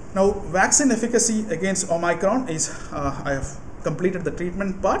 Now, vaccine efficacy against Omicron is, I have completed the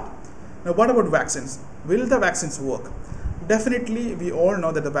treatment part. Now, what about vaccines? Will the vaccines work? Definitely, we all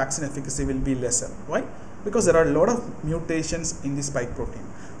know that the vaccine efficacy will be lesser. Why? Because there are a lot of mutations in the spike protein.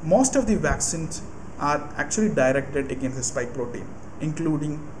 Most of the vaccines are actually directed against the spike protein.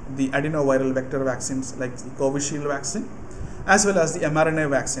 including the adenoviral vector vaccines like the Covishield vaccine, as well as the mRNA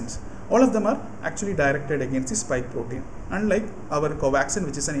vaccines. All of them are actually directed against the spike protein, unlike our Covaxin,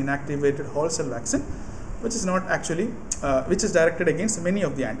 which is an inactivated whole cell vaccine, which is not actually, which is directed against many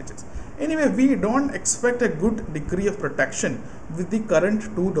of the antigens. Anyway, we don't expect a good degree of protection with the current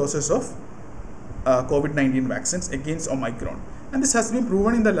 2 doses of COVID-19 vaccines against Omicron. And this has been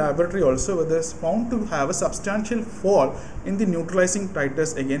proven in the laboratory also, where it is found to have a substantial fall in the neutralizing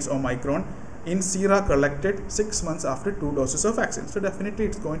titers against Omicron in sera collected 6 months after 2 doses of vaccine. So definitely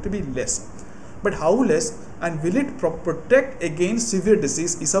it's going to be less. But how less, and will it protect against severe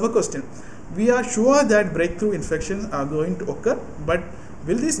disease is our question. We are sure that breakthrough infections are going to occur, but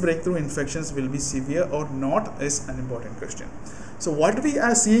will these breakthrough infections will be severe or not is an important question. So what we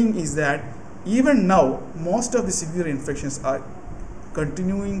are seeing is that even now most of the severe infections are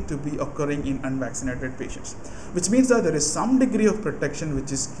continuing to be occurring in unvaccinated patients, which means that there is some degree of protection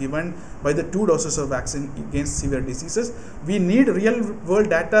which is given by the 2 doses of vaccine against severe diseases. We need real world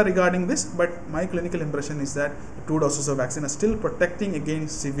data regarding this, but my clinical impression is that the 2 doses of vaccine are still protecting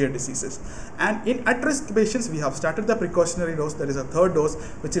against severe diseases. And in at-risk patients, we have started the precautionary dose, that is a 3rd dose,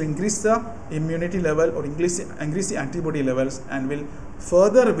 which will increase the immunity level or increase the antibody levels, and will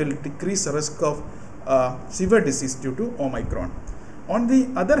decrease the risk of severe disease due to Omicron. On the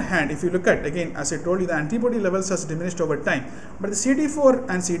other hand, if you look at, again, as I told you, the antibody levels has diminished over time, but the CD4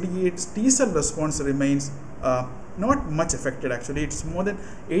 and CD8 T cell response remains not much affected. Actually, it's more than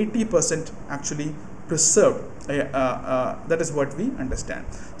 80% actually preserved. That is what we understand.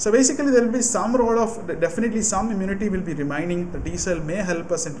 So basically, there will be some role of, definitely some immunity will be remaining. The T cell may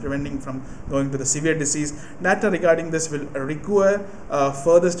help us in preventing from going to the severe disease. Data regarding this will require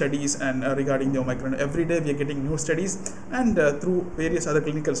further studies, and regarding the Omicron, every day we are getting new studies, and through various other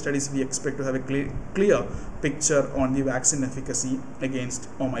clinical studies we expect to have a clear picture on the vaccine efficacy against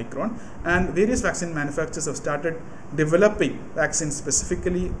Omicron. And various vaccine manufacturers have started developing vaccines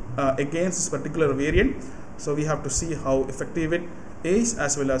specifically against this particular variant. So we have to see how effective it is,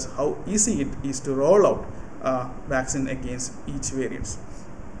 as well as how easy it is to roll out vaccine against each variant.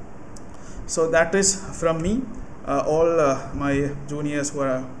 So that is from me. All my juniors who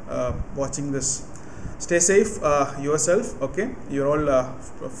are watching this, stay safe yourself. Okay, you're all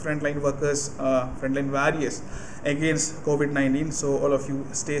frontline workers, frontline warriors against COVID-19. So all of you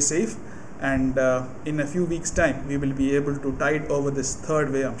stay safe, and in a few weeks time we will be able to tide over this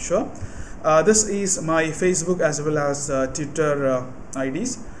 3rd wave, I'm sure. This is my Facebook as well as Twitter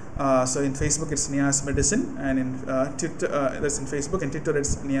IDs. So in Facebook it's Nias Medicine, and in Twitter, that's in Facebook, and Twitter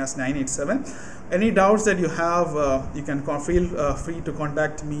it's Nias987. Any doubts that you have, you can feel free to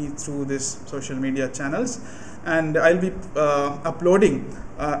contact me through this social media channels, and I'll be uploading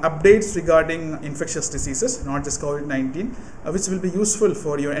updates regarding infectious diseases, not just COVID-19, which will be useful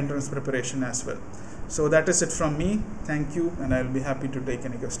for your entrance preparation as well. So that is it from me. Thank you, and I'll be happy to take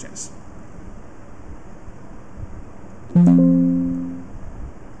any questions.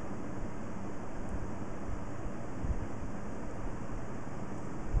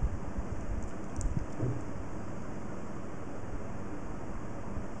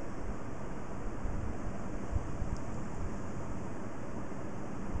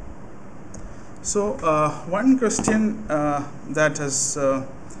 So one question that has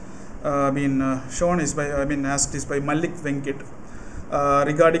been shown is by, asked is by Malik Venkat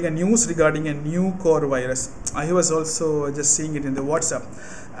regarding a new core virus. I was also just seeing it in the WhatsApp.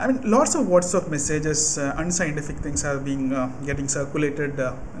 Lots of WhatsApp messages, unscientific things have been getting circulated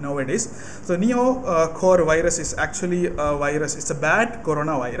nowadays. So core virus is actually a virus. It's a bad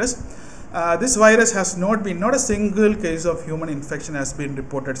coronavirus. This virus has not a single case of human infection has been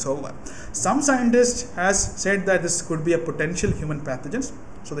reported so far. Some scientists has said that this could be a potential human pathogen.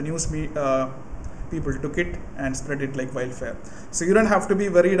 So the news people took it and spread it like wildfire. So you don't have to be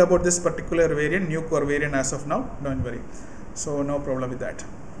worried about this particular variant, new core variant, as of now. Don't worry. So no problem with that.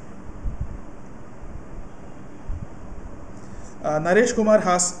 Naresh Kumar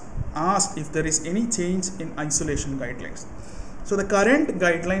has asked if there is any change in isolation guidelines. So the current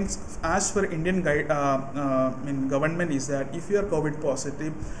guidelines as per Indian government is that if you are COVID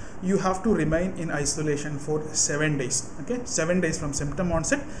positive, you have to remain in isolation for 7 days. Okay, 7 days from symptom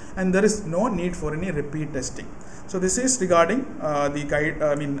onset, and there is no need for any repeat testing. So this is regarding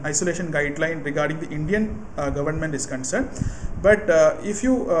the isolation guideline regarding the Indian government is concerned. But if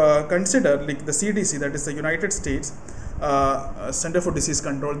you consider like the CDC, that is the United States Center for Disease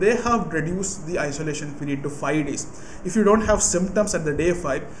Control, they have reduced the isolation period to 5 days. If you don't have symptoms at the day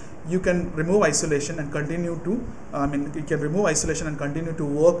 5, you can remove isolation and continue to remove isolation and continue to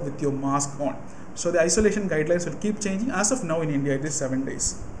work with your mask on. So the isolation guidelines will keep changing. As of now in India it is 7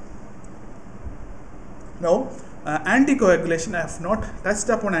 days. Now anticoagulation, I have not touched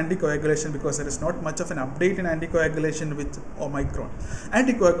upon anticoagulation because there is not much of an update in anticoagulation with Omicron.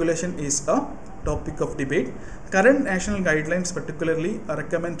 Anticoagulation is a topic of debate. Current national guidelines particularly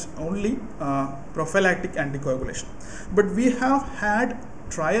recommend only prophylactic anticoagulation, but we have had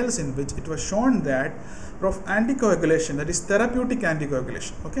trials in which it was shown that anticoagulation, that is therapeutic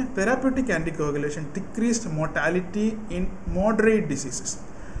anticoagulation, okay, therapeutic anticoagulation decreased mortality in moderate diseases,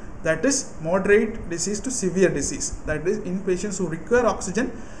 that is moderate disease to severe disease, that is in patients who require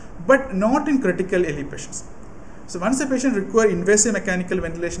oxygen but not in critical ill patients. So once a patient required invasive mechanical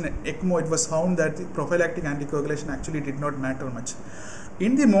ventilation ECMO, it was found that the prophylactic anticoagulation actually did not matter much.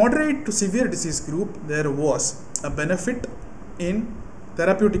 In the moderate to severe disease group, there was a benefit in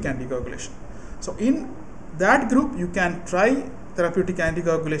therapeutic anticoagulation. So in that group, you can try therapeutic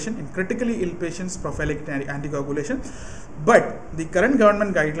anticoagulation. In critically ill patients, prophylactic anticoagulation. But the current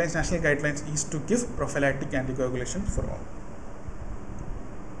government guidelines, national guidelines, is to give prophylactic anticoagulation for all.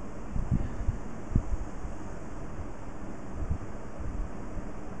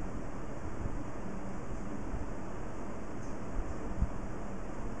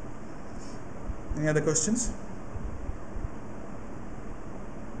 Any other questions?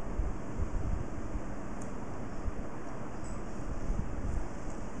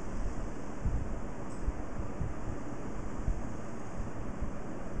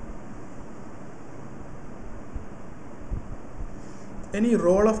 Any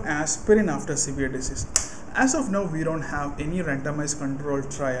role of aspirin after severe disease? As of now, we don't have any randomized controlled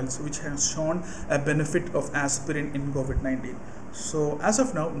trials which has shown a benefit of aspirin in COVID-19. So as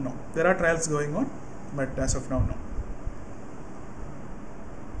of now, no. There are trials going on, but as of now, no.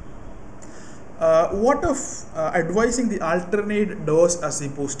 What of advising the alternate dose as a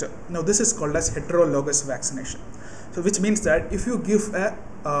booster? Now this is called as heterologous vaccination. So which means that if you give a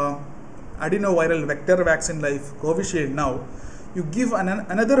adenoviral vector vaccine like Covishield now, you give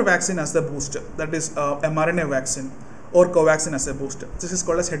another vaccine as the booster, that is mRNA vaccine or Covaxin as a booster. This is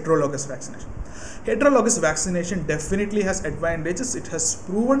called as heterologous vaccination. Heterologous vaccination definitely has advantages. It has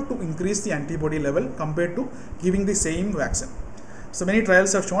proven to increase the antibody level compared to giving the same vaccine. So many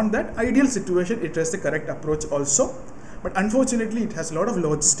trials have shown that ideal situation it has the correct approach also, but unfortunately it has a lot of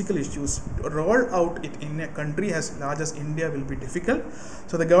logistical issues. To roll out it in a country as large as India will be difficult.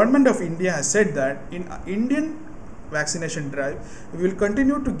 So the government of India has said that in Indian vaccination drive, we will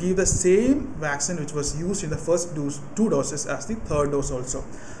continue to give the same vaccine which was used in the first 2 doses as the third dose also.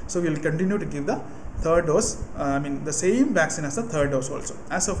 So we will continue to give the third dose, the same vaccine as the third dose also.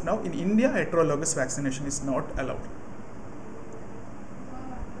 As of now in India, heterologous vaccination is not allowed.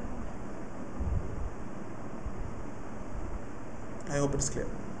 I hope it's clear.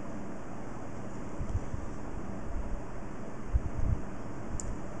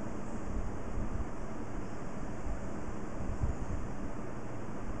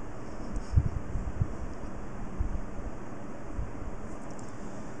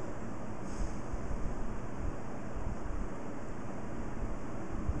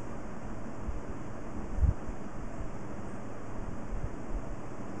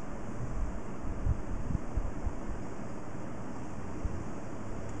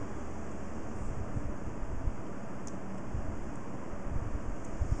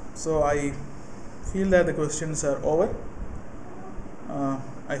 So I feel that the questions are over.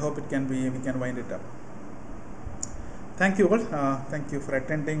 I hope we can wind it up. Thank you all. Thank you for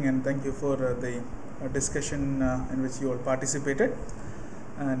attending, and thank you for the discussion in which you all participated.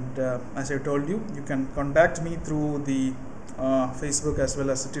 And as I told you, you can contact me through the Facebook as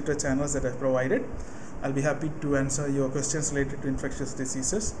well as the Twitter channels that I've provided. I'll be happy to answer your questions related to infectious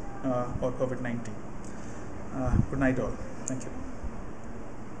diseases or COVID-19. Good night all. Thank you.